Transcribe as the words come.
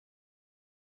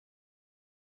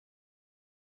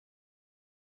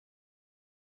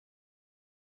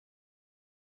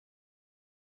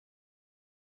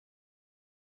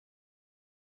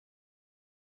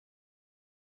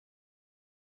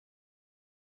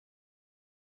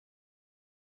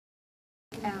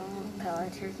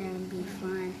pellets are going to be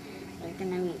fun. They're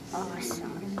going to be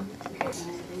awesome.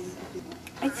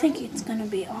 I think it's going to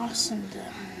be awesome to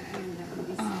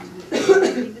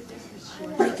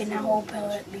make an owl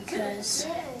pellet because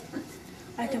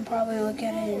I can probably look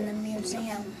at it in the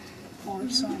museum or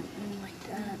something like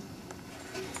that.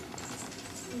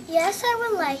 Yes, I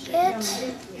would like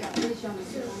it.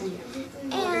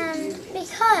 And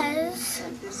because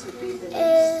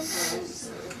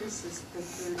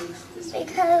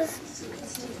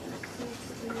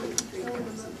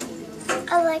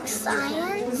I like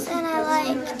science and I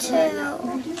like to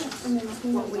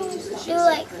do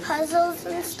like puzzles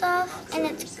and stuff, and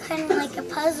it's kind of like a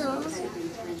puzzle.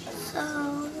 So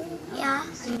yeah.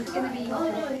 The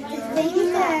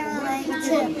things that I would like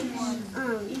to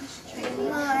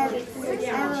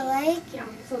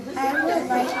I would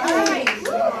like it,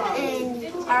 and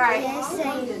yes,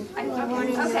 I want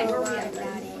to know about it.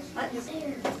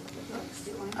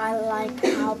 I like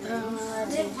owl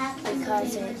pellets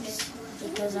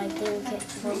because I think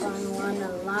we're going to learn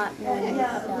a lot more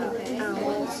about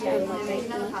owls and what they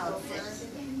eat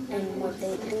and what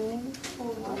they do.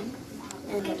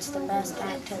 And it's the best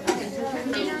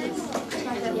activity.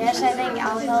 Yes, I think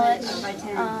owl pellets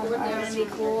are going to be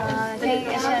cool. I think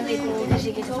it's going to be cool because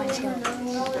you get to find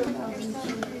skeletons.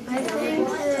 I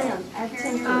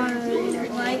think that I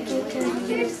like it because you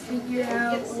get to figure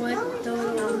out what the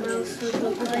little mouse would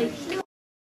look like.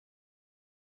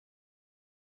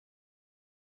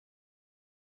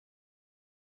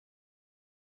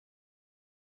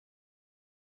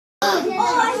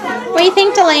 What do you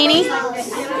think, Delaney? I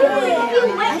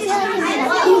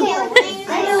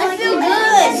feel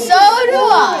good. So do I.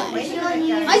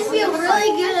 I feel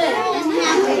really good and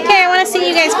happy. Okay, I want to see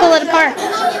you guys pull it apart.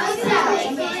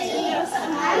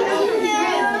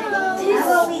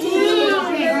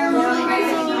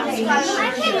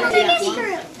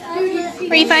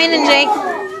 What are you finding, Jake?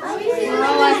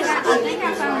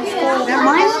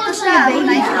 Mine's supposed to be a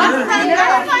baby.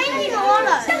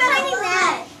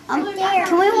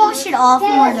 Can we wash it off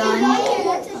when we're done?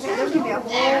 We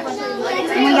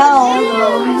got all the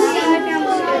bones.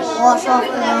 Wash off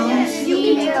the bones.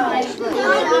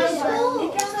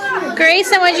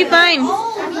 Grayson, what'd you find?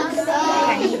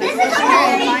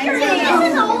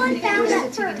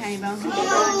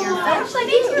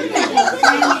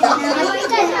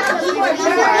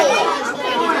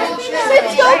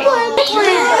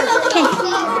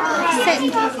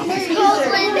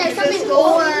 Copeland, there's something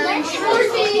orange.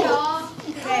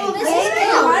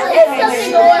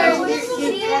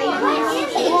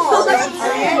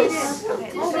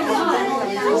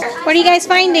 What are you guys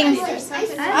finding? I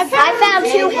found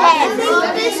 2 heads.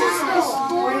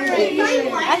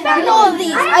 I found all of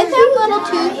these. I found little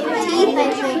teeth, I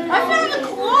think. I found a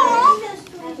claw.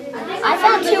 I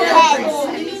found 2 heads.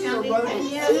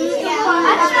 I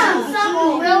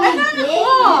found a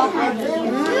claw.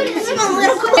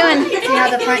 Doing? See how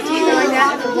the front teeth are like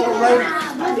that? It's a little rodent.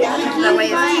 That way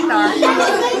his teeth are.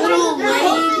 Little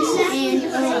legs,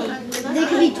 and they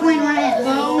could be twin rats.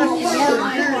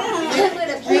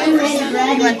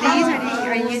 You want these or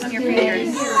are you using your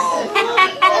fingers?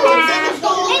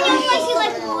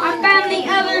 I found the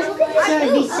others.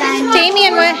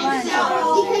 Damien, what?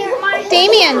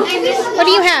 Damien, what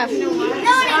do you have?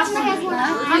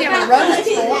 You have a rodent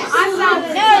school.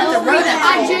 It's a rodent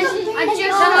I just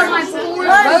got my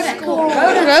 4th school.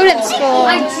 Rodent school.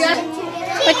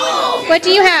 What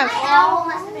do you have? I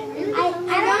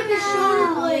found the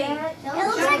shoulder blade. It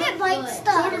looks like it bites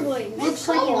stuff. Looks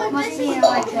like it must be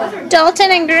like a...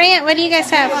 Dalton and Grant, what do you guys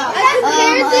have?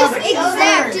 Compare this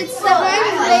exact. It's the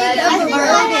hind leg of a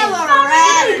rodent.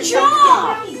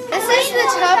 This is the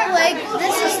top leg.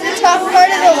 This is the top part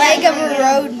of the leg of a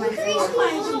rodent.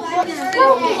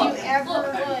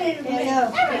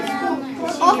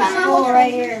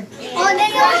 Right here. Oh,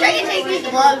 then I wish I could take these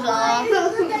gloves off.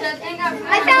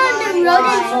 I found the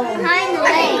rodent's hind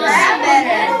leg.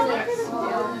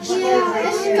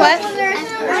 What?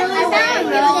 I found a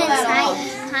rodent's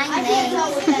hind leg.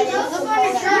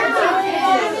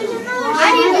 How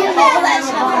do you pull that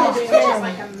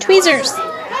stuff? Tweezers.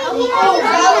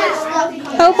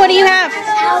 Hope, what do you have?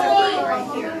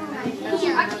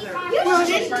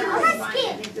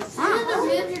 Oh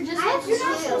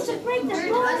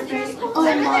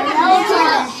my God.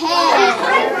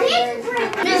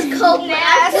 Miss Copeland.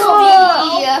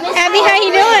 Abby, how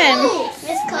you doing?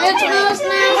 Miss Copeland.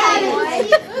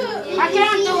 I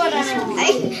can't do it anymore.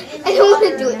 I don't want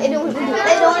to do it. I don't want to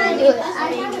do it. I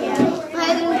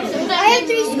don't want to do it. I have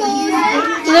 3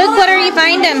 scores. Luke, what are you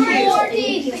finding?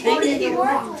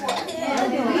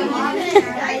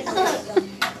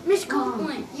 Miss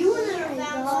Copeland. You were there.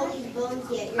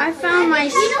 found my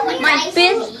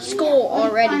 5th skull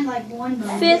already.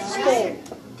 5th skull.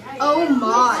 Oh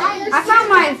my. I found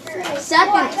my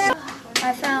 2nd.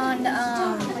 I found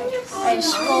a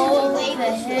skull,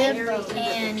 the hip,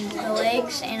 and the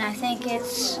legs, and I think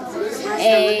it's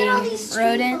a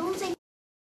rodent.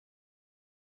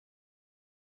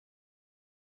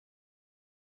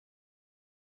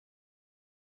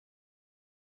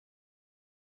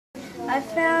 I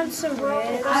found some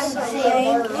ribs, I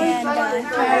think, and I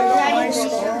found more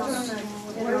skulls.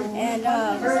 And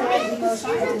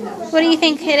What do you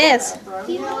think it is?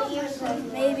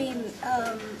 maybe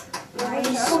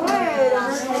rice.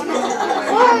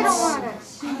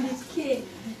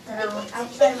 I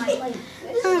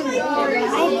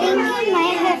think I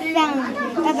might have found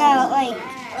about like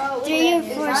 3 or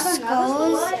 4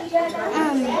 skulls.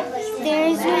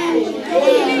 There's one,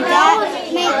 and that might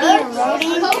be a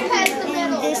rodent,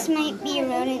 and this might be a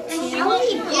rodent too.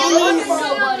 And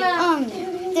then,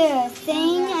 the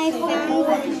thing I found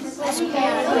was this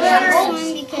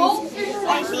one because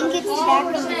I think it's back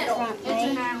on the front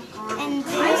leg. And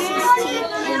this is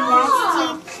teeth and that's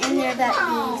teeth, and they're about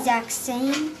the exact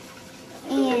same.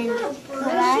 And the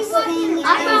last thing is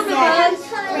that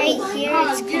right here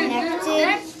it's connected,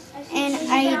 and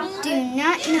I do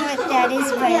not know what that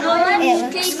is, but it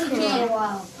looks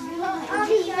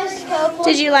cool.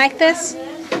 Did you like this?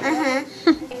 Uh-huh.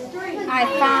 I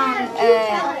found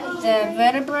the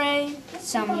vertebrae,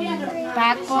 some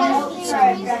backbone,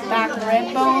 some back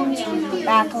rib bones,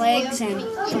 back legs, and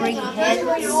 3 heads.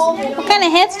 What kind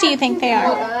of heads do you think they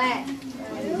are?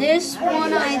 This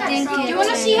one I think it's Do you want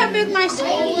to see how big my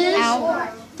skull is? a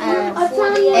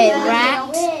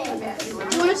rat. Do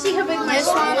you want to see how big my This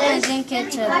skull one I is? think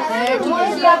it's a bird. And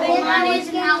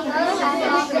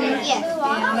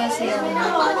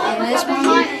this one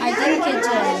I think it's a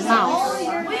mouse.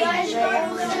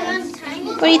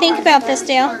 What do you think about this,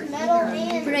 Dale?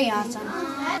 Pretty awesome.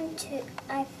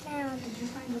 I found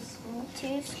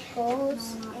 2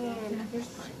 skulls and a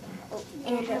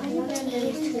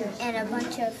teeth and a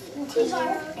bunch of teeth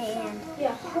and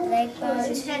leg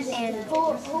bones and ribs,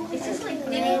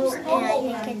 and I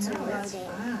think it's a rodent.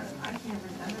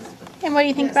 And what do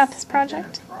you think about this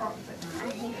project? I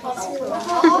think it's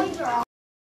cool.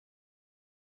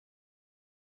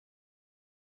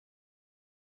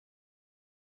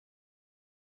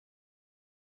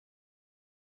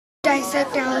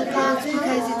 Dissect owl pellets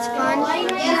because it's fun.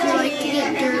 If you like to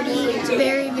get dirty, it's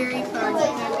very, very fun.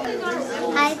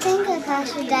 I think a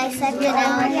class should dissect an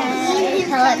owl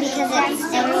pellet because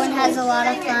everyone has a lot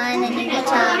of fun and you get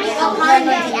to learn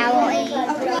what the owl ate.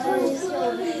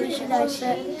 We should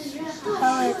dissect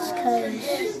pellets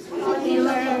because we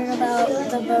learn about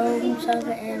the bones of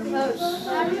the animals.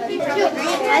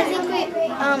 I think we,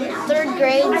 3rd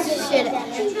grades should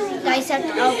dissect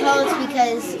owl pellets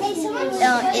because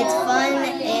it's fun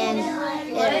and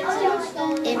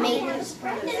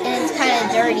it's kind of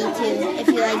dirty too if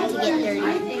you like to get dirty. I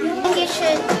think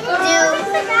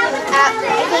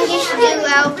you should do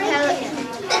owl pellet,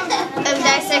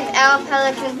 dissect owl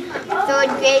pellets in 3rd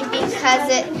grade because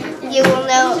you will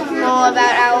know more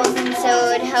about owls and so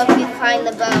it would help you find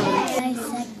the bones.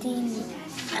 Dissecting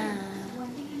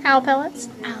Owl pellets?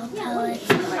 owl pellets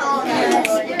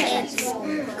because it's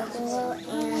cool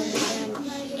and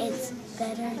it's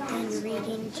better than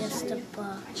reading just a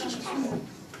book.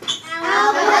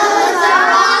 Owl pellets are